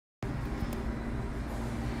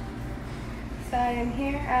So I am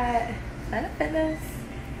here at Planet Fitness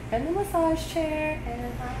in the massage chair,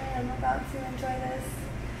 and I am about to enjoy this.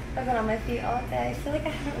 I've been on my feet all day. I feel like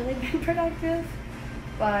I haven't really been productive,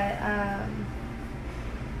 but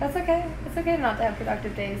that's okay. It's okay not to have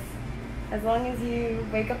productive days, as long as you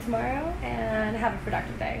wake up tomorrow and have a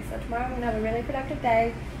productive day. So tomorrow I'm gonna have a really productive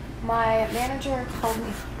day. My manager called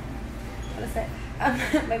me.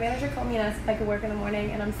 My manager called me and asked if I could work in the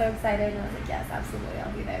morning, and I'm so excited, and I was like, yes, absolutely,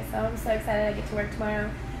 I'll be there. So I'm so excited I get to work tomorrow.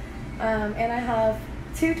 And I have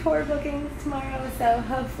 2 tour bookings tomorrow, so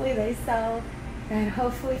hopefully they sell, and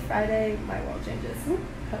hopefully Friday my world changes.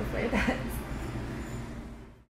 Hopefully it does.